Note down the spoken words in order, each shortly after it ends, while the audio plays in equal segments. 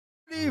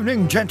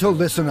evening, gentle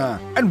listener,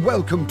 and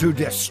welcome to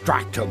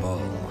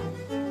Distractible.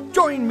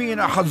 Join me in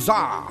a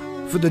huzzah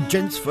for the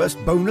gents' first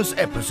bonus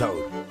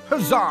episode.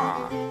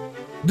 Huzzah!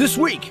 This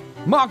week,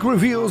 Mark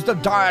reveals the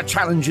dire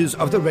challenges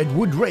of the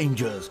Redwood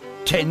Rangers.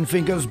 Ten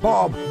Fingers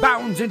Bob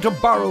bounds into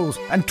Burls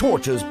and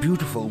tortures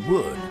beautiful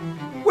wood.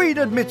 Wade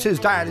admits his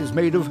dad is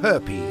made of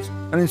herpes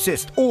and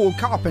insists all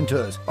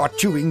carpenters are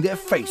chewing their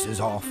faces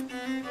off.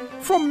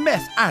 From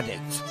meth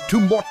addicts to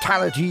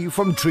mortality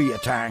from tree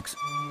attacks.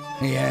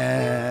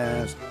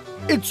 Yes,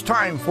 it's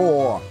time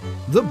for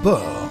the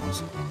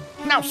Burls.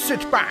 Now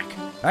sit back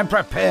and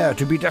prepare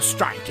to be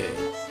distracted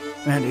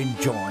and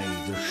enjoy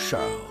the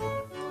show.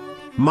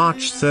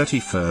 March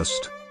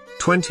 31st,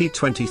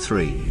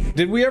 2023.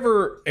 Did we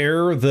ever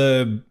air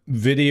the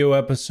video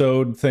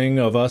episode thing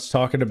of us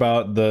talking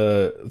about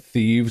the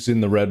thieves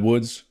in the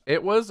Redwoods?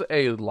 It was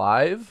a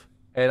live,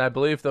 and I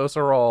believe those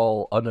are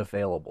all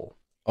unavailable.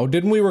 Oh,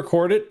 didn't we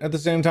record it at the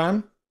same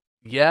time?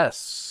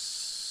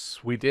 Yes,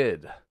 we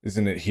did.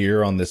 Isn't it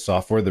here on this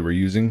software that we're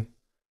using?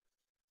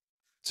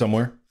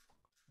 Somewhere?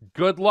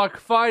 Good luck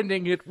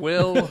finding it,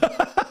 Will.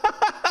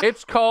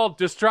 It's called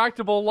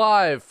Distractible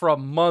Live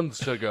from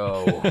months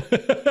ago.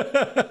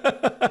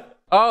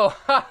 Oh,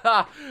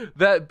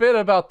 that bit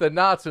about the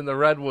knots in the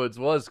Redwoods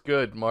was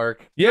good,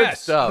 Mark. Yes. Good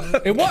stuff.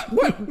 And what?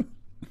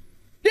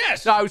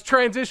 Yes. No, I was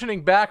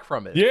transitioning back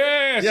from it.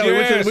 Yes. Yeah,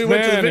 yes, we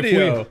went to the man,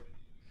 video.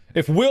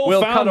 If Will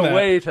cut found that.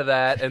 away to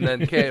that, and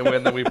then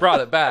we brought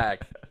it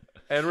back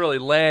and really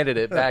landed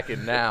it back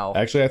in now.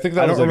 Actually, I think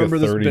that was like a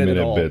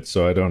 30-minute bit,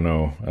 so I don't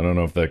know. I don't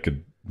know if that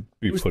could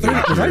be put in.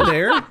 Was I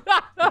there?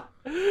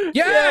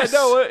 Yes. Yeah,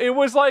 no, it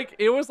was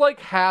like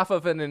half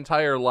of an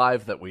entire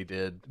live that we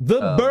did.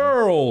 The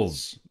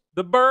Burls.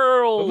 The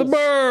Burls. The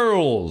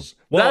Burls.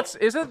 Well,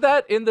 Isn't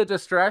that in the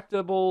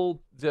Distractible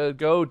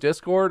Go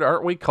Discord?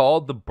 Aren't we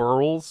called the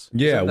Burls?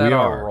 Yeah, Isn't that we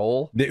our are.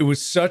 role? It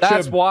was such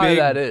That's a why big,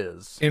 that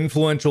is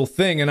influential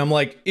thing, and I'm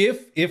like,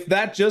 if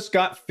that just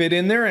got fit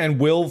in there and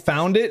Will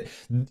found it,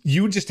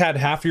 you just had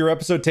half your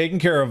episode taken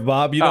care of,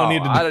 Bob. You don't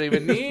need to. I don't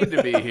even need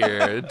to be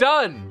here.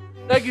 Done.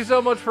 Thank you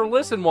so much for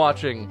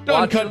watching.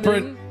 Done, cut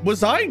print.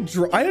 Was I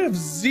have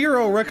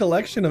zero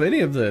recollection of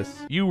any of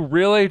this. You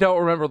really don't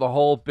remember the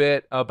whole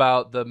bit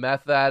about the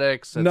meth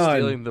addicts and None.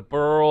 stealing the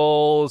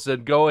Burls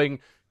and going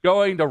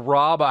to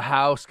rob a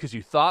house because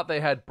you thought they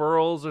had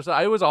Burls or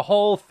something. It was a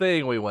whole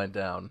thing we went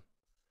down.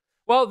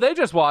 Well, they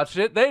just watched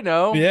it. They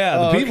know.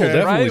 Yeah, the people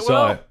definitely Right,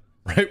 saw Will? it.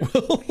 Right,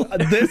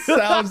 Will? This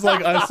sounds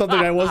like something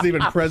I wasn't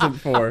even present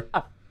for.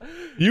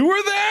 You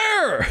were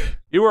there.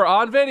 You were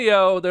on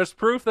video. There's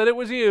proof that it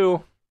was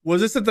you.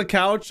 Was this at the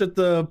couch at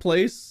the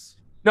place?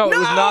 No, it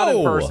was not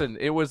in No! person.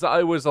 It was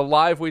a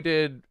live we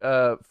did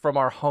from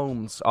our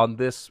homes on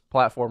this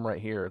platform right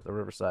here at the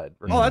Riverside.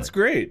 Oh, that's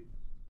great.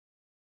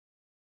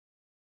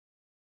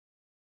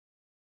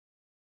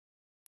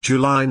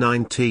 July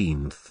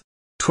 19th,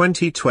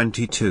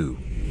 2022.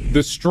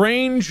 The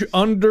strange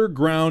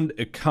underground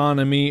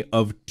economy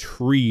of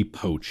tree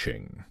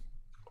poaching.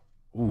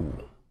 Ooh,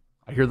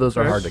 I hear those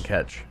are hard to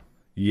catch.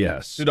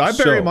 Yes. Dude, I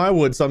bury my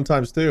wood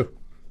sometimes too.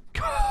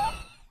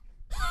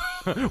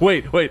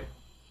 Wait.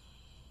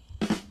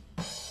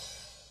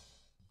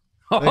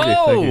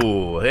 Thank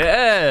you.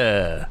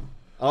 Yeah.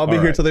 I'll be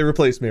here till they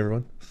replace me,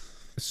 everyone.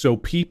 So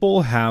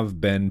people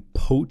have been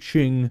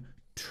poaching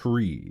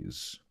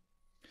trees.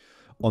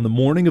 On the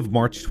morning of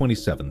March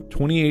 27,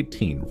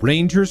 2018,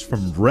 rangers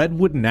from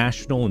Redwood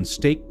National and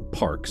State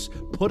Parks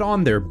put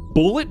on their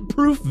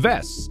bulletproof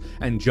vests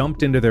and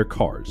jumped into their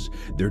cars.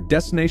 Their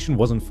destination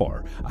wasn't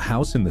far, a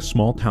house in the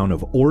small town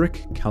of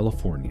Oric,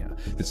 California,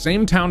 the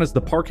same town as the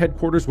park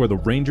headquarters where the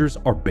rangers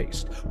are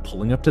based.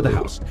 Pulling up to the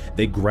house,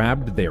 they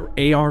grabbed their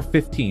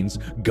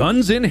AR-15s,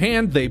 guns in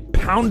hand, they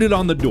pounded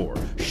on the door,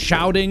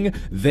 shouting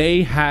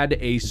they had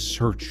a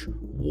search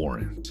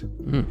warrant.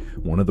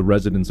 One of the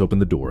residents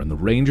opened the door and the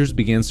rangers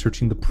began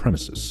searching the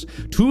premises.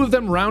 Two of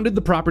them rounded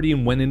the property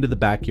and went into the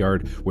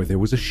backyard where there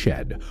was a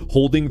shed,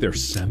 holding their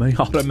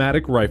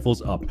semi-automatic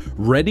rifles up,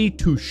 ready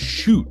to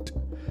shoot.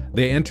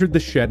 They entered the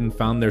shed and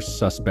found their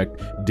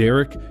suspect,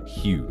 Derek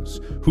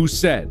Hughes, who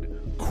said,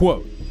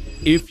 quote,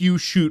 "If you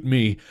shoot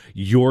me,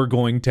 you're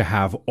going to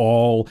have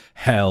all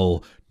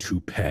hell to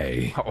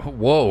pay." Oh,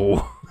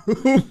 whoa.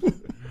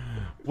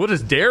 What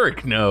does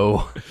Derek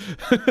know?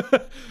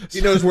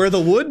 He knows where the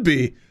wood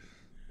be.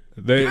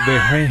 They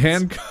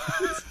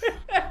handcuffed.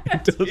 He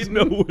does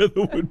know where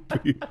the wood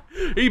be.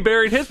 He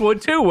buried his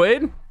wood too,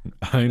 Wade.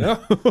 I know.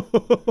 Get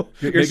your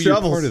Maybe you're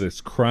shovels. part of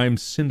this crime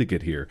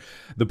syndicate here.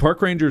 The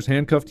park rangers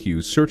handcuffed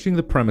Hughes. Searching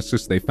the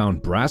premises, they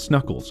found brass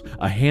knuckles,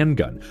 a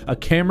handgun, a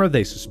camera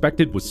they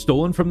suspected was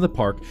stolen from the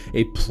park,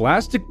 a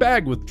plastic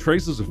bag with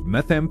traces of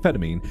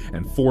methamphetamine,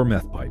 and 4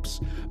 meth pipes.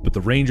 But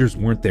the rangers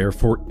weren't there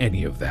for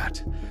any of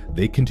that.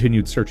 They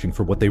continued searching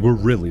for what they were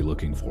really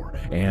looking for,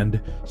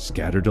 and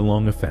scattered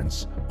along a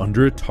fence,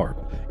 under a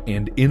tarp,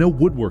 and in a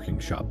woodworking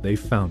shop, they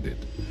found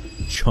it.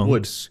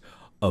 Chunks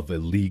of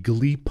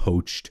illegally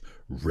poached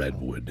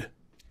redwood.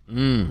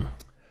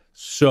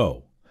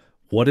 So,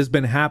 what has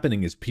been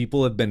happening is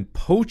people have been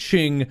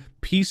poaching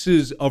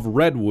pieces of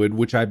redwood,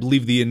 which I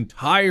believe the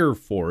entire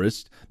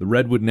forest, the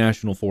Redwood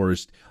National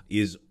Forest,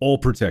 is all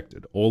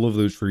protected. All of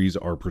those trees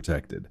are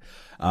protected.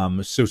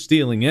 So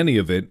stealing any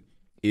of it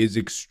is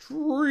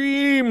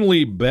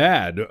extremely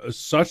bad,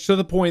 such to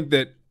the point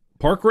that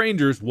park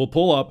rangers will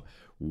pull up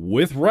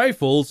with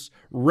rifles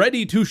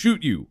ready to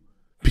shoot you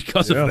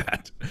because of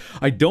that.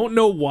 I don't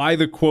know why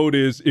the quote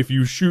is, if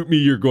you shoot me,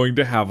 you're going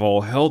to have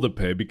all hell to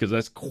pay, because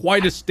that's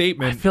quite a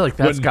statement. I feel like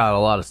that's got a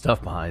lot of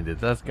stuff behind it.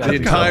 That's got The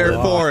entire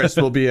forest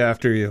will be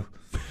after you.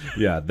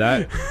 Yeah,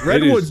 that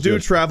Redwoods do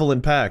travel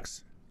in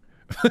packs.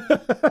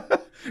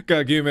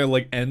 Gotta give me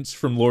like Ents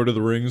from Lord of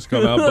the Rings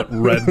come out, but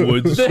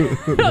redwoods.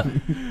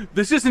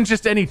 This isn't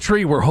just any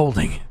tree we're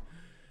holding.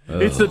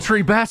 It's the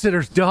tree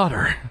ambassador's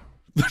daughter.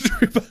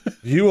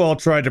 You all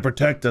tried to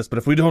protect us, but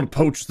if we don't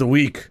poach the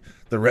weak,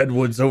 the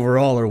redwoods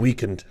overall are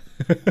weakened.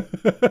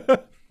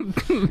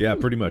 Yeah,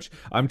 pretty much.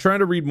 I'm trying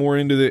to read more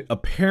into it.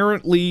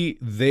 Apparently,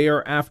 they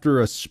are after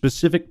a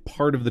specific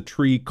part of the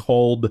tree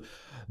called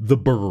the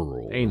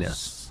burls.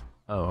 Anus.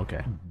 Oh,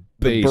 okay.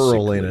 The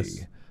burl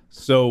anus.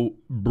 So,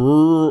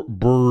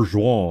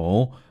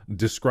 Bourgeois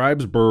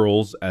describes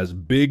burls as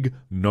big,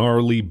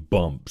 gnarly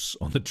bumps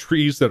on the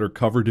trees that are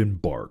covered in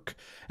bark,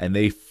 and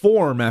they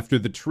form after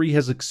the tree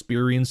has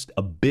experienced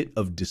a bit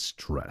of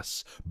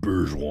distress,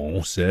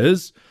 Bourgeois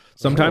says.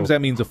 Sometimes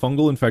that means a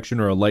fungal infection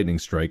or a lightning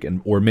strike,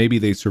 or maybe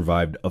they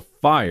survived a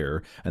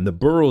fire, and the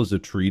burl is a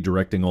tree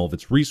directing all of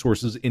its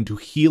resources into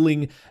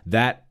healing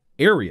that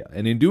area,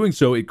 and in doing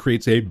so it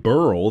creates a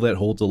burl that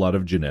holds a lot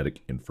of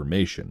genetic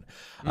information.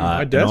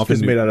 My desk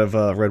is made out of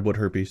redwood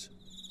herpes.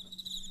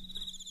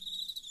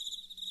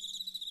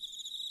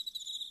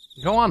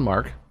 Go on,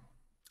 Mark.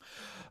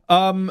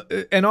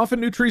 And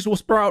often new trees will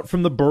sprout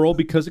from the burl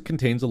because it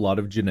contains a lot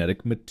of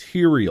genetic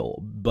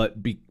material. But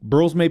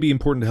burls may be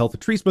important to health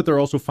of trees, but they're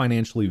also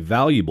financially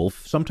valuable,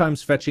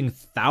 sometimes fetching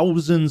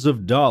thousands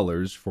of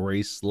dollars for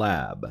a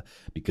slab,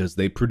 because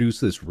they produce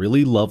this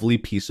really lovely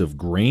piece of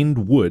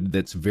grained wood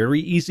that's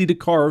very easy to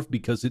carve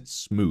because it's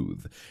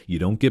smooth. You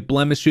don't get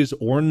blemishes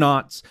or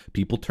knots.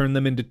 People turn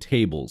them into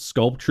tables,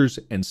 sculptures,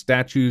 and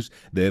statues.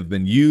 They have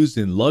been used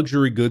in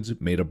luxury goods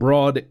made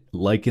abroad,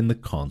 like in the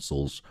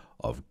consoles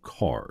of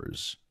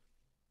cars.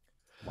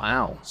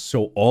 Wow.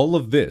 So all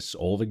of this,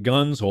 all the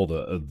guns, all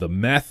the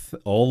meth,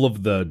 all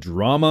of the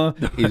drama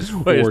is for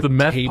Wait, is the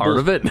meth tables. part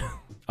of it?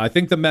 I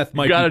think the meth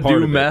might be part of it. You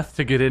gotta do meth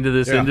to get into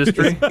this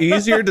industry? It's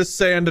easier to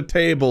sand a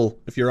table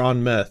if you're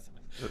on meth.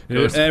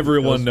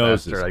 Everyone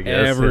knows this. I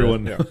guess.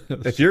 Everyone knows.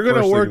 If you're going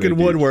to First work thing in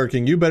they teach.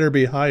 woodworking, you better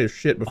be high as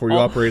shit before you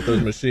operate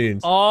those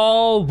machines.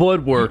 All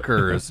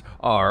woodworkers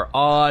are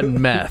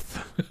on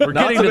meth. We're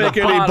Not getting to to make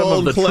the any bottom of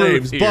bold the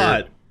claims, truth here.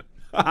 but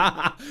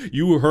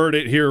You heard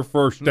it here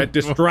first at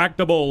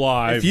Distractible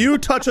Live. if you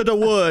touch it a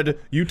wood,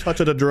 you touch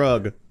it a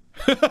drug.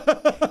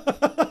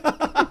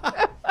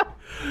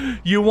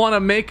 You want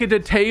to make it a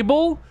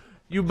table?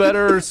 You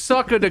better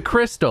suck it a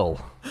crystal.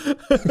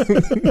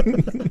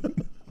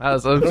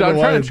 I'm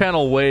trying to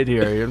channel Wade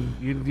here.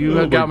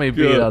 You got me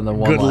beat on the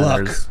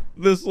one-liners.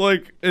 This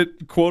like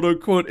quote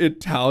unquote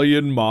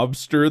Italian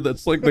mobster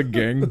that's like the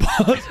gang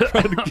boss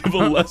trying to give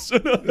a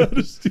lesson on how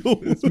to steal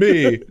wood. It's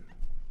me.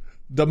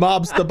 The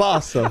mob's the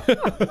boss. I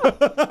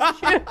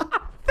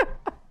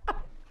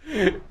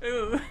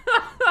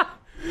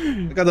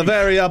got a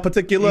very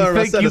particular You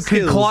think set you of can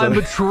skills. climb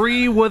a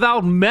tree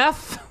without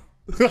meth?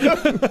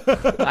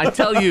 I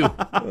tell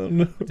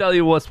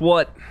you what's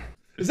what.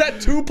 Is that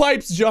two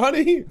pipes,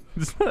 Johnny?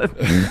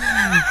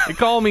 They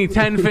call me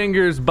Ten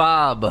Fingers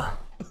Bob.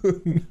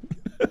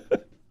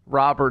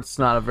 Robert's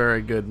not a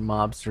very good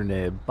mobster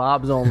name.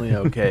 Bob's only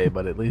okay,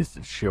 but at least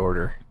it's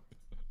shorter.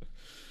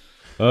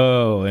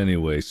 Oh,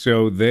 anyway,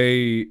 so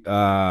they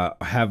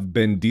have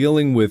been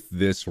dealing with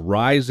this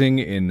rising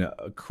in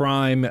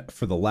crime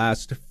for the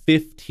last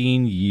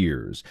 15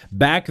 years.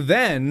 Back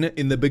then,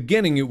 in the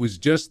beginning, it was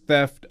just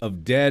theft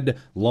of dead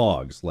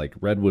logs, like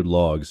redwood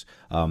logs,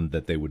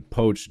 that they would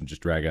poach and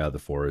just drag out of the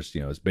forest.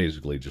 You know, it's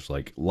basically just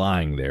like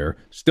lying there.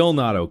 Still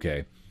not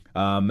okay.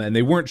 And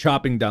they weren't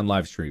chopping down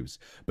live streams.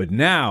 But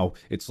now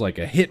it's like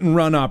a hit and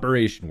run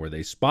operation where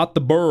they spot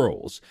the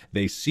burls.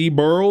 They see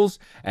burls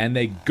and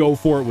they go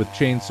for it with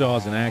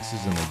chainsaws and axes,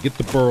 and they get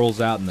the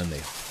burls out and then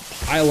they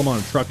pile them on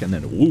a truck and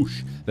then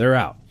whoosh, they're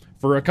out.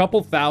 For a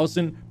couple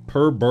thousand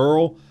per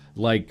burl,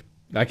 like,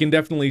 I can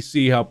definitely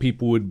see how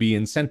people would be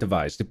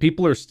incentivized. If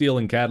people are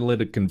stealing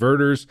catalytic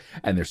converters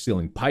and they're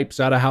stealing pipes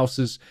out of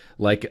houses,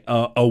 like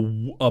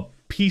a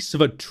piece of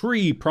a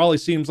tree probably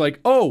seems like,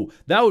 oh,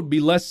 that would be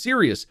less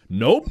serious.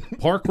 Nope.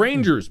 Park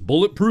rangers,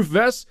 bulletproof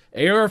vests,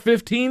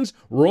 AR-15s,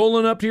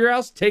 rolling up to your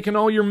house, taking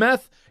all your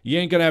meth. You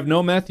ain't gonna have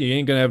no meth. You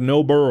ain't gonna have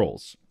no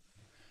burls.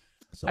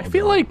 I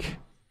feel like,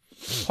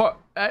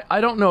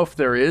 I don't know if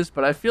there is,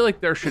 but I feel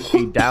like there should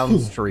be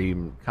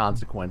downstream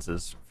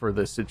consequences for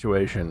this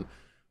situation.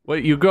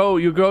 Wait, you go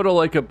to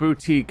like a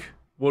boutique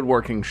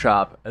woodworking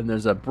shop, and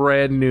there's a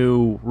brand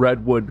new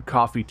redwood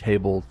coffee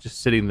table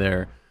just sitting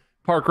there.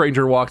 Park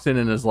ranger walks in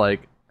and is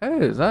like, "Hey,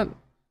 is that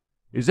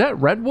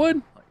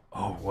redwood?" Like,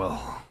 oh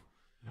well,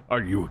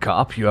 are you a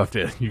cop? You have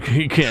to. You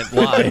can't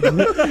lie.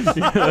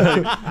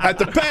 That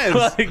depends.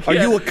 Like, Are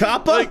yeah, you a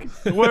coppa? Like,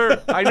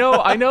 where I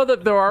know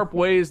that there are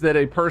ways that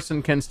a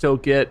person can still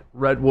get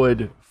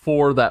redwood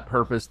for that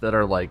purpose that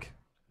are like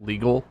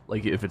legal.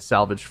 Like if it's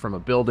salvaged from a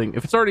building,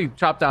 if it's already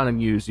chopped down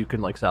and used, you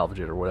can like salvage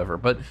it or whatever.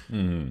 But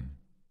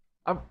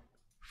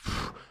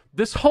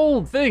this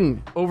whole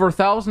thing over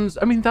thousands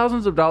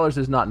of dollars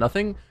is not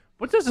nothing.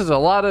 But this is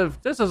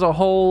a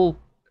whole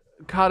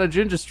cottage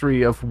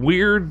industry of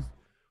weird.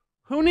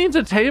 Who needs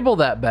a table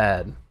that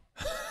bad?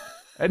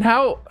 And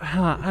how?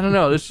 I don't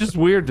know. It's just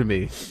weird to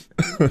me.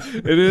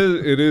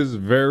 It is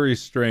very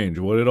strange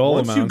what it all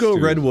Once amounts you go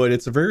to. redwood,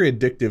 it's a very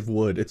addictive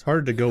wood. It's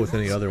hard to go with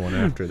any other one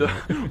after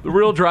that. The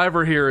real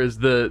driver here is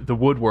the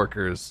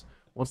woodworkers.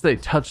 Once they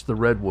touch the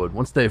redwood,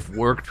 once they've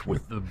worked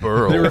with the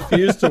burl, They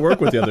refuse to work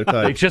with the other they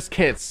type. just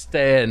can't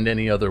stand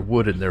any other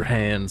wood in their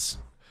hands.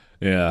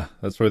 Yeah,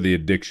 that's where the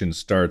addiction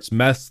starts.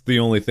 Meth's the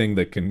only thing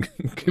that can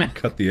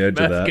cut the edge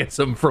of Meth that. gets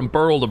them from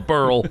burl to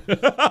burl.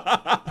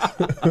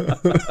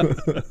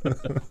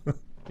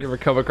 You ever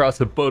come across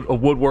a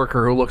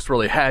woodworker who looks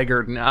really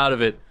haggard and out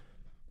of it?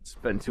 It's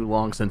been too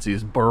long since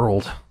he's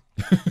burled.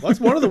 Well, that's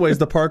one of the ways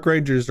the park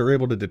rangers are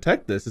able to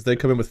detect this, is they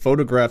come in with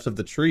photographs of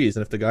the trees,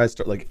 and if the guys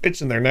start like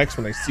itching their necks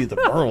when they see the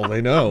burl,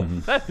 they know.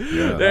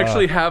 They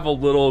actually have a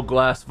little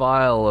glass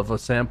vial of a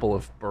sample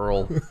of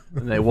burl,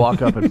 and they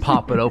walk up and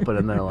pop it open,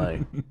 and they're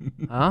like,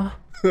 "Huh?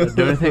 Did I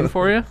do anything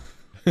for you?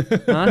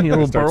 Huh? You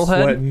little Start burl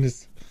head?" sweating.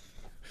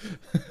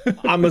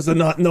 I'm as a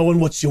not knowing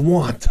what you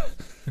want.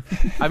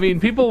 I mean,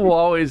 people will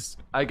always,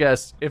 I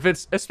guess, if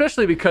it's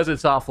especially because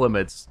it's off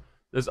limits,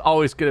 there's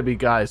always going to be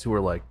guys who are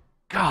like,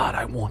 God,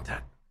 I want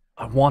that.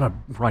 I want a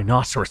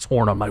rhinoceros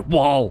horn on my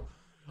wall.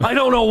 I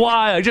don't know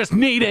why. I just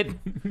need it.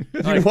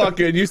 You walk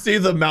in, you see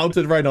the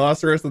mounted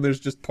rhinoceros, and there's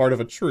just part of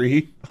a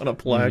tree on a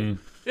plaque.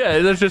 Yeah,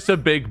 there's just a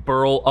big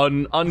burl,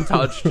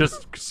 untouched,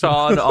 just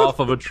sawed off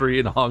of a tree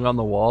and hung on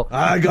the wall.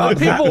 I got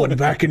that one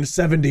back in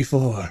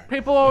 '74.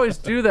 People always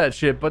do that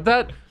shit, but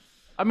that,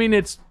 I mean,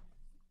 it's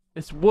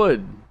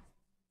wood.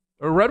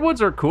 Or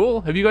redwoods are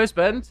cool. Have you guys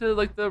been to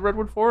like the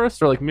redwood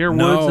forest or like Muir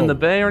Woods in the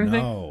Bay or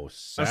anything? No,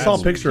 I saw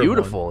a picture of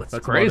Beautiful. one. It's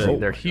That's crazy. about it.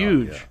 They're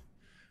huge. yeah.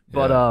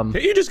 But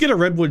Can't you just get a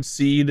redwood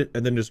seed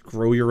and then just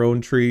grow your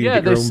own tree? yeah,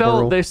 get your own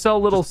burl? they sell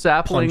little Just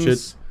punch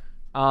saplings.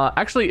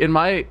 Actually,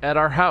 at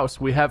our house,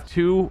 we have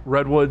 2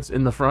 redwoods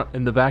in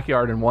the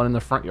backyard and one in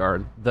the front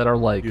yard that are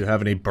like Do you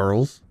have any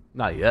burls?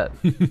 not yet,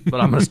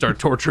 but I'm gonna start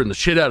torturing the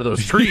shit out of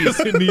those trees.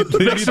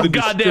 Make some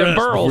goddamn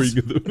burls.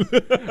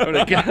 I'm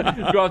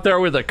gonna go out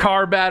there with a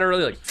car battery,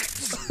 like,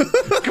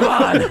 come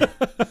on,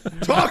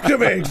 Talk to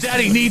me!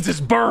 Daddy needs his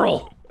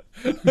burl.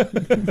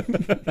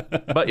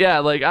 But yeah,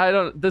 like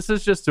this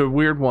is just a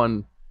weird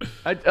one.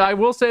 I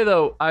will say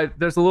though,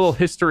 there's a little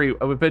history.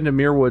 I've been to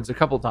Muir Woods a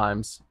couple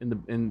times in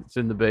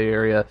the Bay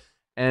Area,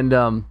 and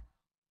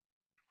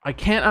I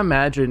can't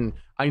imagine.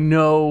 I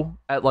know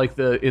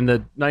in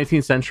the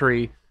 19th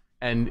century,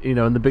 and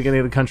in the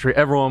beginning of the country,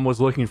 everyone was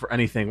looking for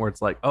anything where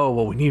it's like, oh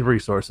well, we need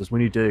resources, we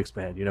need to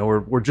expand.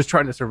 We're just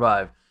trying to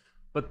survive.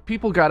 But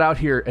people got out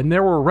here, and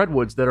there were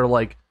redwoods that are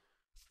like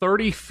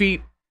 30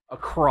 feet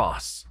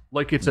across.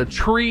 Like it's a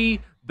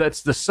tree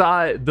that's the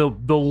size, the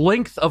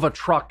length of a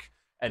truck,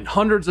 and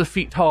hundreds of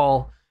feet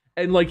tall.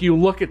 And like you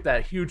look at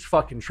that huge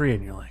fucking tree,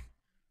 and you're like,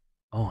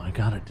 oh, I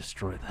gotta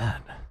destroy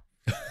that.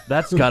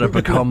 That's gotta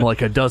become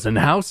like a dozen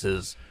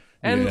houses.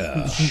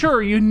 And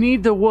sure, you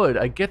need the wood.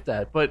 I get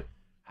that, but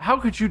how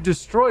could you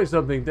destroy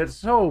something that's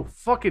so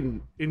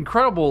fucking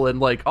incredible and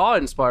like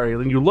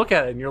awe-inspiring? And you look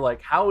at it, and you're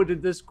like, how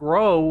did this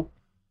grow?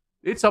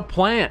 It's a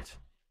plant.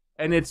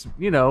 And it's,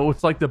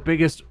 it's like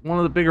one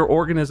of the bigger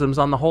organisms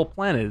on the whole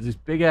planet. It's these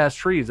big ass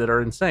trees that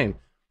are insane.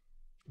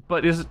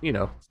 But it's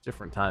a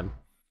different time.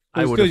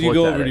 It's because you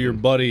go over to your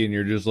buddy and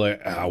you're just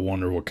like, I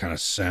wonder what kind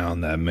of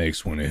sound that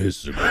makes when it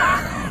hits the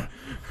ground.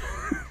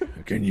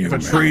 Can you If a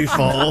tree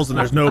falls and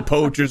there's no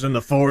poachers in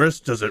the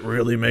forest, does it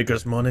really make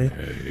us money?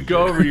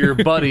 go over to your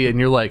buddy and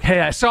you're like, hey,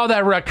 I saw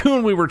that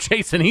raccoon we were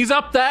chasing. He's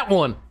up that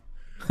one.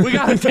 We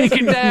got to take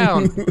him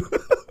down.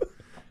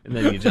 And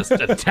then you just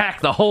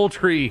attack the whole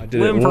tree,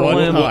 limb for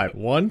limb.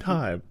 One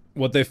time.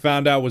 What they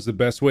found out was the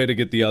best way to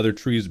get the other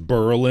trees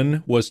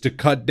burling was to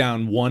cut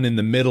down one in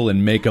the middle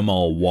and make them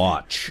all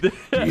watch.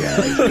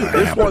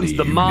 This one's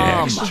the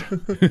mom.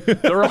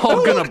 They're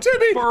all going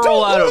to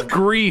burl out of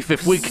grief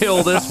if we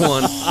kill this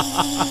one.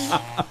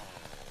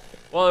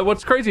 Well,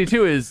 what's crazy,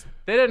 too, is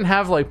they didn't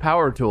have, like,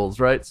 power tools,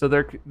 right? So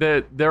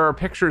there are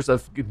pictures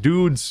of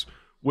dudes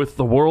with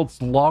the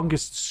world's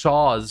longest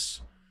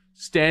saws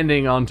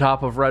standing on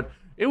top of red.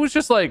 It was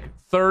just, like,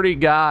 30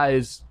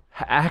 guys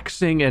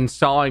axing and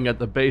sawing at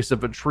the base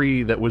of a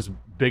tree that was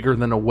bigger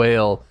than a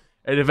whale,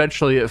 and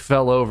eventually it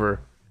fell over.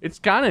 It's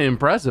kind of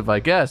impressive, I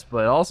guess,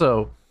 but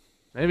also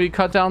Maybe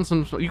cut down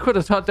some. You could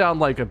have cut down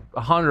like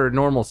 100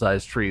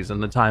 normal-sized trees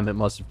in the time it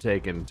must have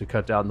taken to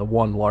cut down the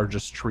one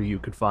largest tree you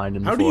could find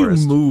in the forest. How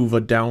do you move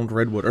a downed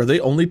redwood? Are they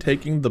only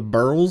taking the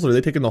burls, or are they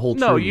taking the whole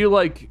tree? No,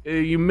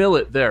 you mill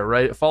it there,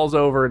 right? It falls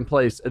over in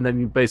place, and then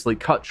you basically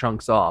cut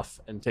chunks off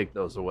and take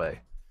those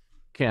away.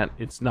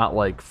 It's not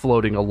like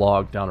floating a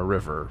log down a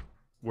river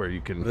where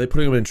you can. Are they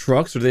putting them in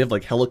trucks, or do they have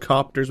like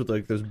helicopters with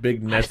like those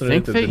big nets in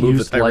it that they move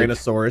the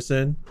Tyrannosaurus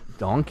in?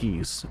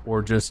 Donkeys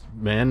or just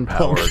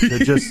manpower to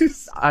just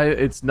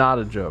it's not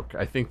a joke.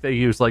 I think they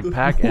use like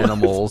pack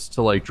animals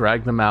to like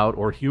drag them out,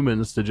 or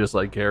humans to just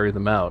like carry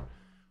them out,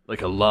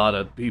 like a lot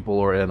of people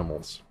or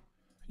animals.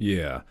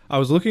 Yeah, I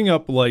was looking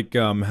up like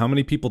how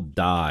many people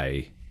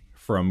die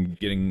from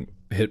getting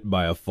hit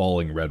by a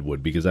falling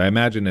redwood, because I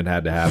imagine it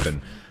had to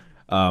happen.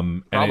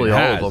 Probably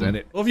all of them.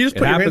 Well, if you just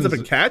put your hands up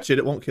and catch it,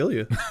 it won't kill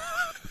you.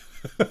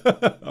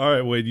 All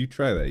right, Wade, you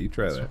try that. You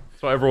try that.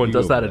 So everyone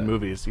does that in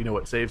movies. You know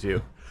what saves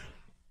you?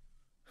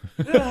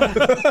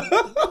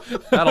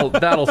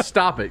 that'll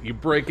stop it. You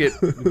break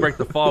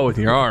the fall with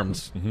your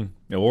arms,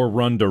 or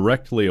run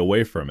directly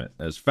away from it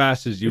as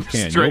fast as you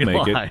can. Straight You'll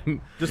make line.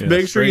 it. Just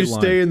make sure you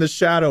stay in the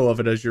shadow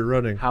of it as you're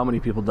running. How many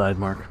people died,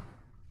 Mark?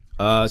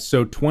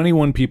 So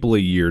 21 people a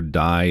year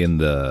die in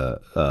the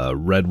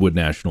Redwood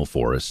National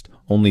Forest.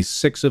 Only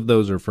 6 of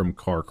those are from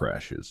car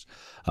crashes.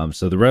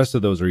 So the rest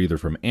of those are either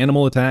from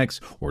animal attacks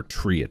or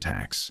tree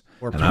attacks.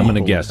 Or and I'm going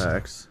to guess.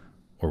 Attacks.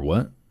 Or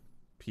what?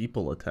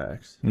 People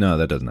attacks. No,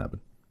 that doesn't happen.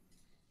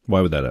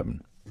 Why would that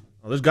happen?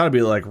 Well, there's got to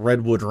be like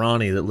Redwood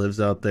Ronnie that lives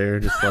out there,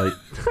 just like,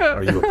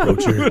 are you a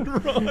poacher?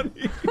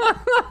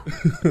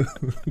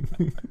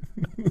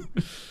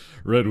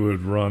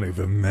 Redwood Ronnie,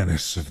 the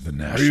menace of the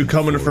national. Are you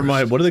coming forest. for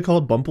my? What are they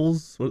called?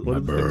 Bumples? What are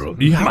Burl.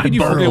 my You forget?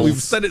 burls.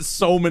 We've said it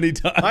so many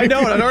times. I know,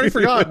 and I'd already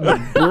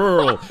forgotten.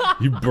 Burl.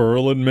 You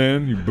burling,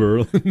 man. You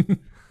burling.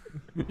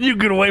 You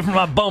get away from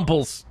my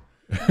bumples.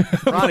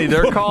 Ronnie,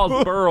 they're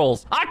called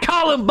burls. I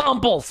call them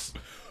bumples.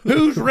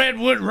 Who's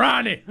Redwood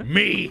Ronnie?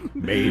 Me,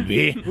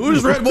 baby.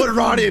 Who's Redwood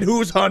Ronnie and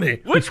who's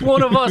Honey? Which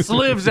one of us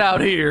lives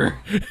out here?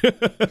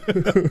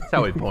 That's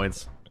how he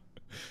points.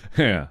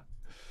 Yeah.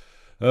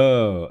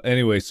 Oh,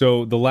 anyway,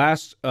 so the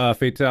last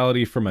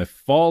fatality from a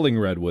falling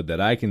redwood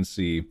that I can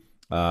see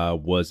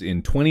was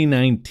in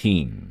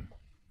 2019.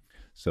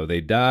 So they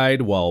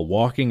died while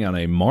walking on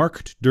a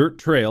marked dirt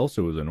trail.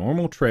 So it was a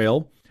normal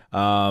trail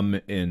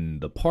in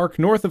the park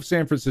north of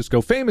San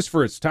Francisco, famous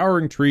for its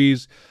towering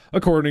trees,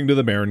 according to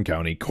the Marin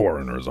County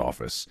Coroner's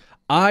Office.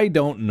 I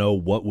don't know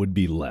what would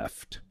be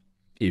left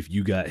if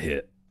you got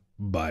hit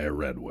by a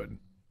redwood.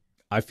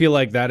 I feel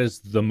like that is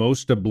the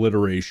most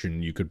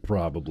obliteration you could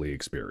probably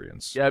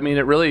experience. Yeah, I mean,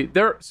 it really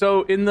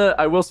so in the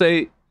I will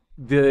say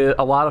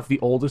a lot of the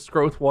oldest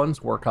growth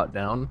ones were cut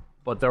down,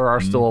 but there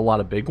are still a lot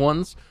of big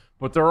ones.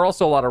 But there are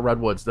also a lot of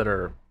redwoods that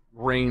are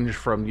range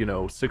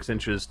from 6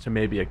 inches to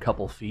maybe a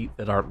couple feet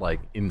that aren't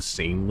like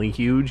insanely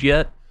huge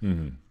yet.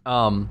 So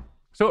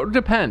it would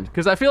depend,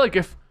 because I feel like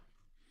if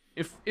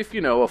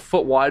a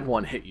foot wide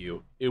one hit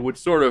you, it would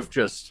sort of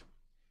just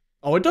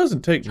it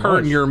doesn't take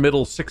turn much. your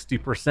middle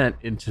 60%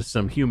 into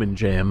some human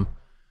jam.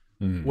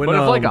 When, but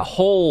if like a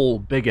whole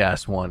big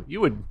ass one,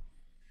 you'd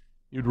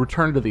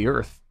return to the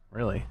earth,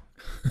 really.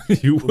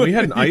 We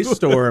had an ice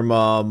storm,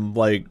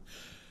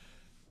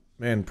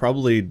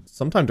 probably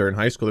sometime during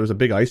high school. There was a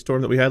big ice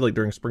storm that we had like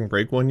during spring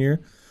break one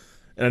year.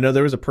 And I know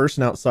there was a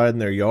person outside in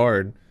their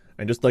yard,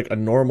 and just like a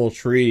normal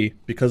tree,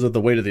 because of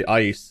the weight of the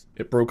ice,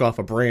 it broke off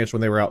a branch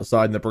when they were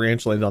outside, and the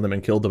branch landed on them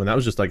and killed them. And that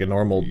was just like a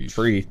normal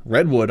tree.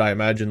 Redwood, I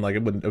imagine, like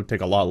it would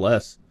take a lot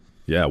less.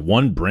 Yeah,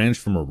 one branch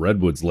from a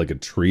redwood's like a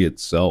tree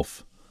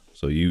itself.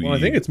 So I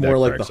think it's more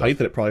like the height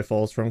that it probably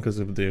falls from, because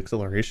of the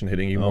acceleration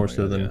hitting you more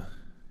so than.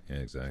 Yeah,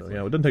 exactly. So,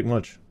 yeah, it doesn't take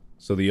much.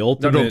 So the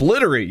ultimate to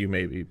obliterate you,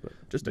 maybe, but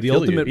just to the kill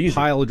you, ultimate easy.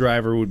 pile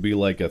driver would be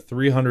like a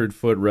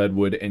 300-foot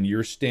redwood, and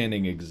you're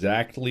standing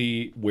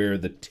exactly where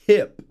the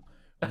tip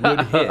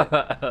would hit.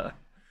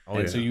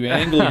 So you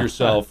angle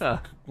yourself,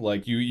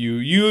 like you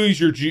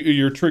use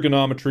your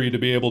trigonometry to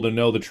be able to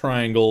know the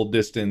triangle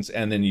distance,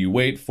 and then you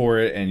wait for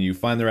it, and you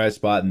find the right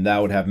spot, and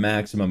that would have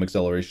maximum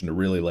acceleration to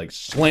really like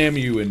slam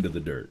you into the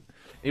dirt.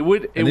 It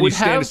would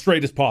stand as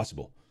straight as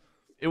possible.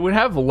 It would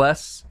have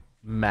less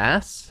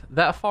mass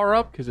that far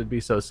up because it'd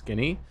be so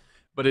skinny,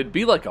 but it'd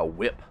be like a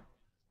whip.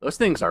 Those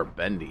things are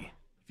bendy.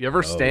 If you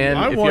ever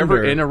you're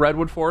ever in a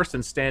redwood forest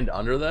and stand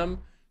under them,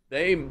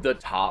 the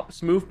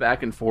tops move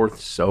back and forth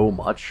so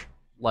much,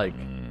 like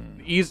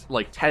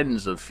like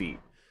tens of feet.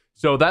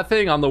 So that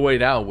thing on the way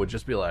down would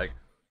just be like,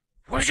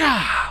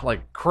 whoosha,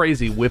 like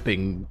crazy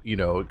whipping,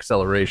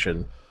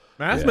 acceleration.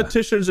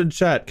 Mathematicians in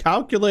chat,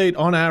 calculate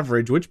on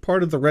average which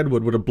part of the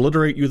redwood would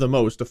obliterate you the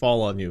most to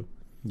fall on you.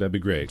 That'd be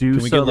great. Can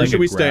we get like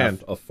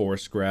a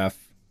force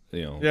graph?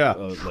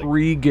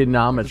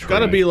 Trigonometry. It's got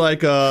to be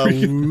like a.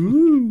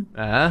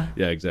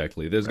 Yeah,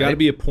 exactly. There's got to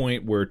be a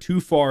point where too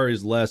far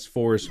is less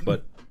force,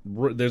 but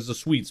there's a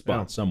sweet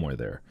spot somewhere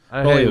there.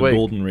 Probably a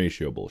golden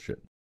ratio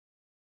bullshit.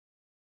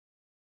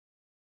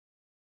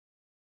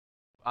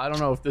 I don't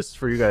know if this is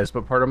for you guys,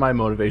 but part of my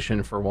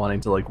motivation for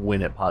wanting to like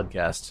win at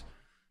podcasts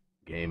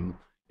game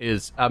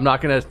is, I'm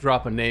not going to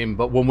drop a name,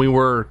 but when we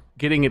were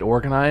getting it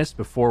organized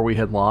before we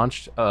had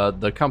launched,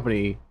 the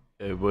company,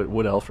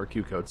 Wood Elf or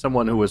Q Code,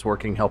 someone who was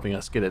working helping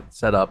us get it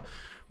set up,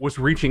 was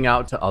reaching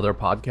out to other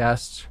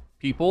podcast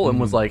people and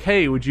was like,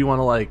 hey, would you want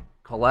to like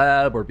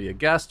collab or be a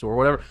guest or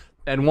whatever?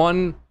 And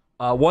one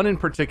in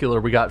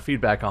particular we got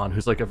feedback on,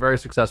 who's like a very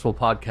successful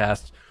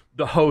podcast.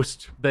 The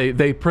host,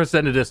 they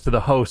presented us to the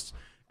host,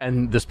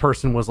 and this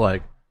person was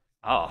like,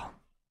 oh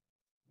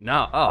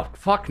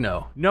fuck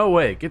no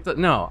way,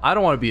 no, I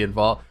don't want to be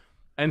involved.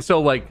 And so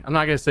like, I'm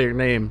not gonna say your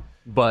name,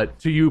 but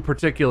to you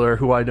particular,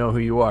 who I know who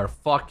you are,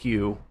 fuck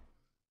you,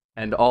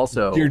 and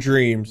also your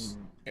dreams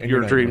and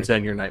your dreams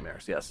and your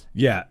nightmares. Yes.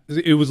 Yeah,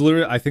 it was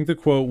literally, I think the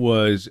quote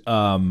was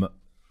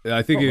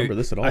I think don't remember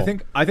this at all.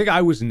 I think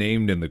I was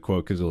named in the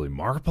quote because like,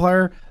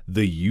 Markiplier,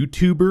 the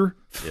YouTuber.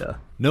 Yeah.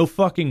 No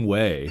fucking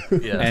way.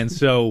 Yeah. And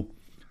so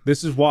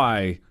this is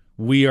why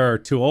we are,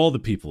 to all the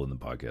people in the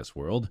podcast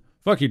world,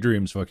 fuck your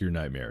dreams, fuck your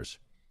nightmares.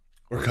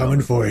 We're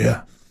coming for you.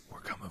 We're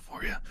coming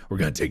for you. We're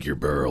gonna take your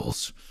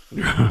burls.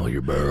 All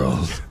your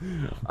burls.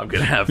 I'm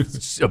gonna have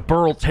a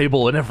burl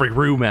table in every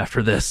room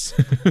after this.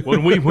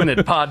 When we win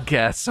at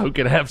podcasts, I'm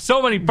gonna have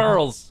so many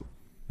burls.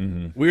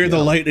 We're the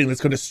lightning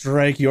that's going to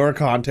strike your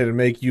content and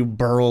make you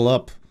burl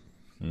up.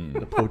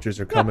 The poachers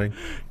are coming.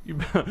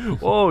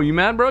 Whoa, you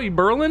mad, bro? You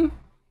burling?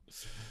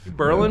 You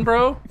burling,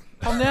 bro?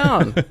 Calm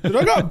down. Dude,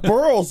 I got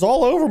burls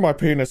all over my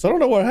penis. I don't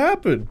know what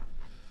happened.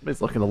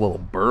 It's looking a little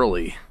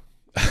burly.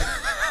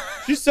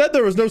 She said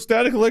there was no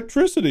static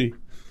electricity.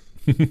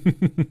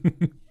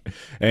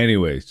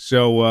 Anyway,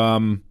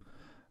 so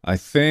I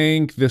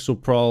think this will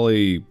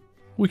probably,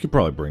 we could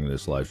probably bring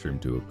this live stream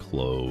to a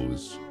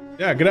close.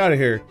 Yeah, get out of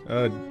here.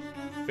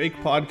 Fake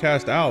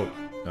podcast out.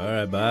 All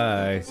right,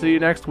 bye. See you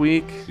next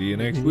week. See you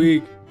next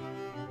week.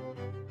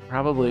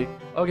 Probably.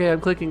 Okay, I'm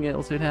clicking it.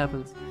 We'll see what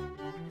happens.